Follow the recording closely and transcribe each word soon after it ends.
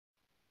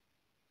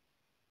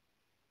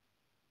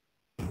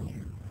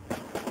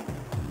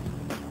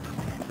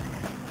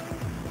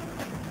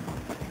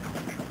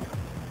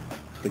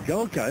The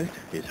Gold Coast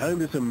is home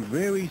to some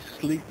very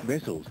sleek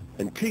vessels,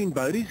 and keen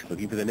boaties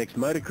looking for the next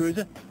motor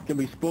cruiser can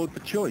be spoiled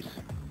for choice.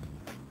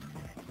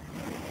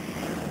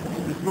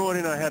 This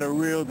morning I had a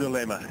real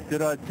dilemma.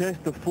 Did I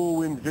test the Four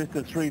Winns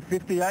Vista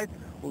 358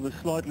 or the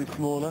slightly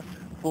smaller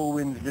Four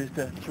Winns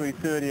Vista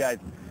 338?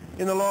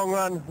 In the long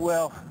run,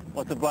 well,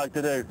 what's a bloke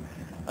to do?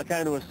 I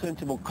came to a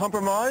sensible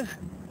compromise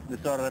and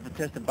decided I'd have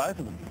to test both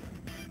of them.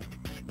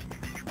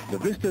 The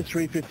Vista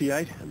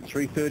 358 and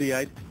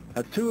 338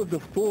 are two of the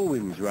Four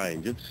Winns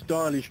range of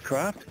stylish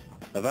craft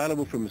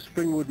available from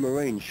Springwood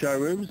Marine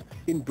showrooms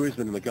in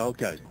Brisbane and the Gold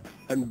Coast,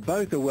 and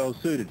both are well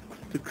suited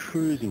to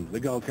cruising the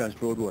Gold Coast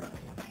Broadwater.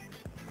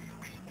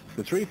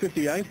 The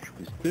 358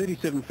 is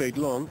 37 feet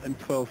long and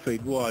 12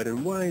 feet wide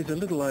and weighs a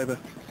little over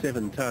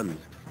 7 tonnes.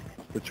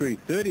 The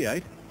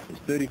 338 is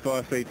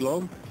 35 feet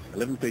long,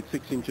 11 feet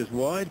 6 inches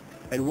wide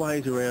and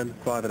weighs around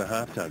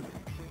 5.5 tonnes.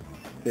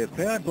 They're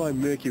powered by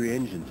Mercury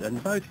engines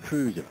and both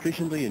cruise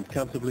efficiently and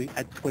comfortably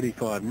at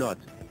 25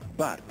 knots,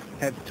 but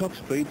have top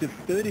speeds of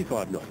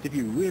 35 knots if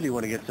you really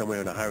want to get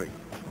somewhere in a hurry.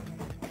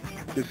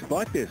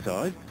 Despite their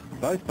size,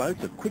 both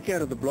boats are quick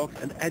out of the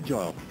blocks and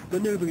agile,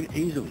 manoeuvring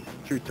easily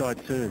through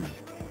tight turns.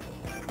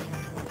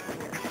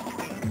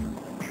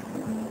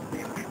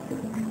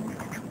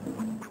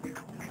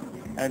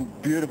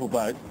 And beautiful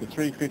boats, the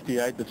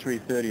 358, the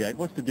 338.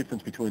 What's the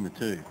difference between the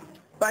two?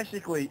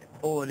 Basically,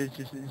 all it is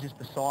just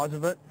the size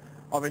of it.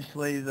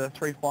 Obviously, the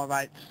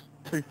 358's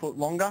 2 foot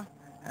longer,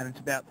 and it's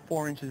about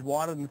 4 inches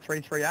wider than the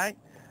 338.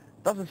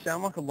 Doesn't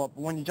sound like a lot,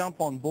 but when you jump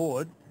on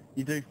board,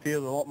 you do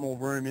feel a lot more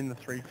room in the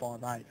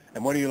 358.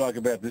 And what do you like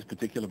about this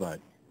particular boat?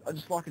 I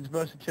just like its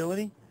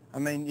versatility. I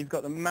mean, you've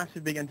got the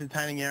massive big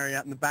entertaining area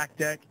out in the back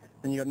deck,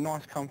 then you've got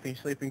nice comfy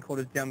sleeping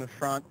quarters down the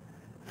front,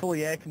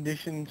 fully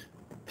air-conditioned,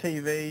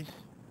 TVs.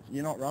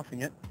 You're not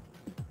roughing it.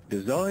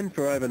 Designed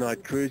for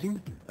overnight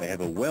cruising, they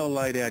have a well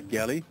laid out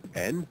galley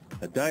and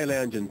a day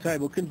lounge and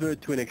table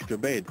convert to an extra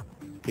bed.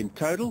 In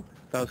total,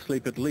 they'll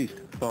sleep at least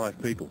 5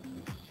 people.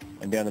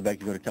 And down the back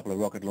you've got a couple of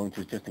rocket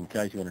launchers just in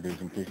case you want to do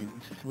some fishing.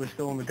 We're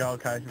still on the Gold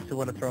Coast, we still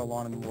want to throw a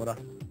line in the water.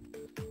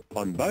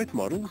 On both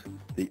models,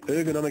 the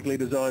ergonomically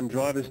designed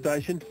driver's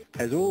station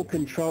has all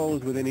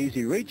controls within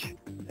easy reach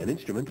and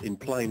instruments in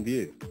plain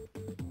view.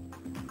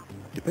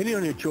 Depending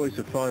on your choice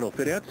of final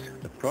fit-outs,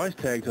 the price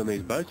tags on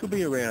these boats will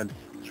be around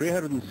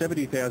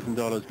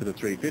 $370,000 for the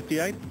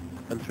 358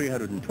 and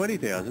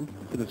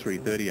 $320,000 for the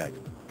 338.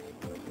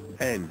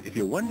 And if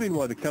you're wondering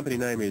why the company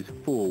name is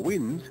Four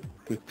Winns,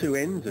 with 2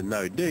 N's and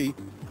no D,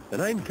 the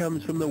name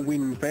comes from the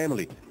Winn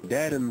family,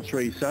 Dad and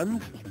 3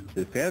 sons,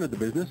 who founded the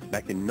business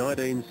back in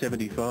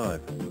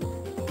 1975.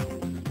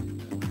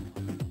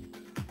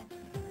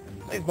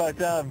 These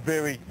boats are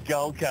very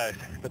Gold Coast,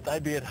 but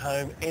they'd be at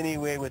home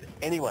anywhere with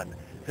anyone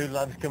who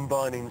loves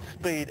combining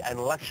speed and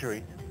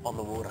luxury on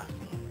the water.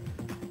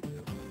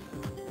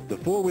 The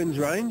Four Winns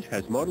range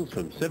has models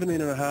from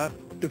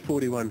 17.5 to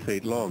 41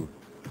 feet long,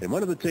 and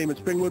one of the team at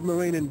Springwood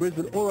Marine in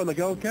Brisbane or on the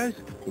Gold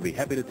Coast will be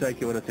happy to take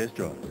you on a test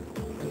drive.